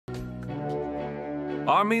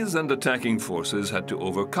Armies and attacking forces had to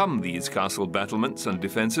overcome these castle battlements and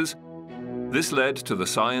defences. This led to the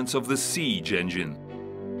science of the siege engine.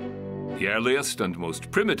 The earliest and most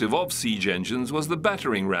primitive of siege engines was the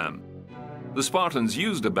battering ram. The Spartans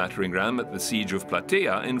used a battering ram at the siege of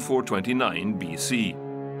Plataea in 429 BC.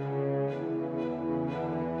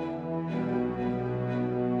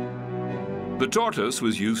 The tortoise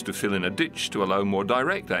was used to fill in a ditch to allow more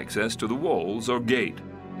direct access to the walls or gate.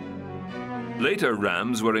 Later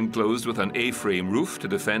rams were enclosed with an A-frame roof to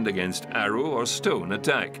defend against arrow or stone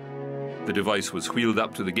attack. The device was wheeled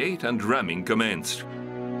up to the gate and ramming commenced.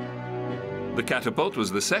 The catapult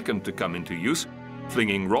was the second to come into use,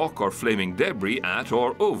 flinging rock or flaming debris at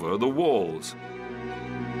or over the walls.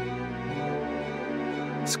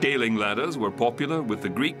 Scaling ladders were popular with the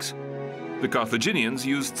Greeks. The Carthaginians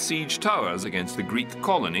used siege towers against the Greek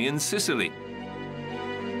colony in Sicily.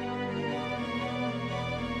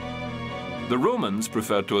 The Romans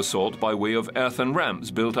preferred to assault by way of earthen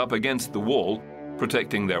ramps built up against the wall,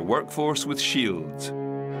 protecting their workforce with shields.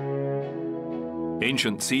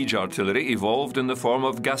 Ancient siege artillery evolved in the form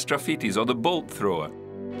of gastrophetes, or the bolt thrower.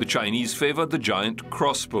 The Chinese favoured the giant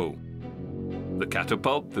crossbow. The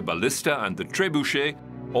catapult, the ballista and the trebuchet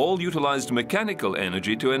all utilised mechanical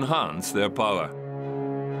energy to enhance their power.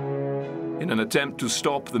 In an attempt to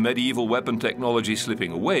stop the medieval weapon technology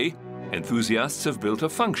slipping away, enthusiasts have built a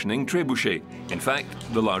functioning trebuchet, in fact,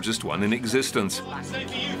 the largest one in existence.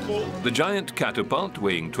 The giant catapult,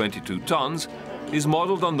 weighing 22 tons, is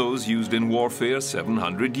modelled on those used in warfare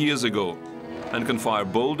 700 years ago, and can fire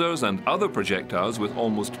boulders and other projectiles with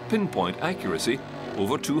almost pinpoint accuracy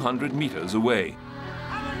over 200 metres away.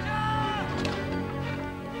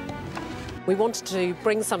 We wanted to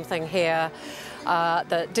bring something here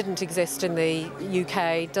that didn't exist in the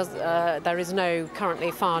UK. There is no currently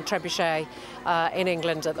fired trebuchet in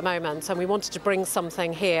England at the moment, and we wanted to bring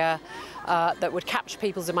something here that would capture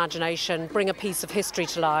people's imagination, bring a piece of history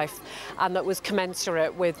to life, and that was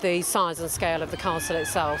commensurate with the size and scale of the castle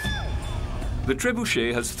itself. The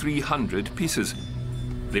trebuchet has 300 pieces.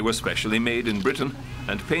 They were specially made in Britain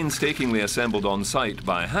and painstakingly assembled on site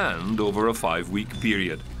by hand over a 5-week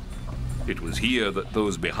period. It was here that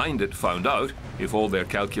those behind it found out if all their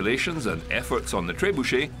calculations and efforts on the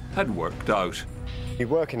trebuchet had worked out. We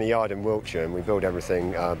work in the yard in Wiltshire and we build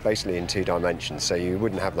everything basically in 2 dimensions, so you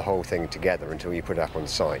wouldn't have the whole thing together until you put it up on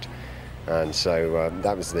site. And so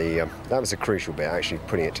that was the crucial bit, actually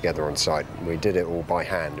putting it together on site. We did it all by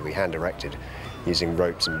hand. We hand erected using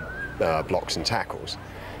ropes and blocks and tackles.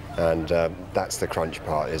 And that's the crunch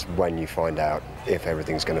part, is when you find out if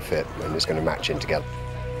everything's going to fit and it's going to match in together.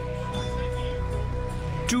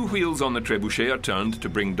 2 wheels on the trebuchet are turned to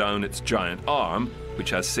bring down its giant arm,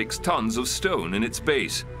 which has 6 tons of stone in its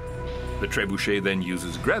base. The trebuchet then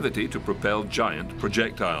uses gravity to propel giant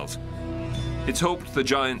projectiles. It's hoped the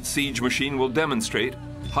giant siege machine will demonstrate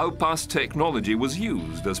how past technology was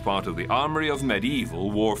used as part of the armoury of medieval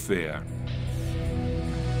warfare.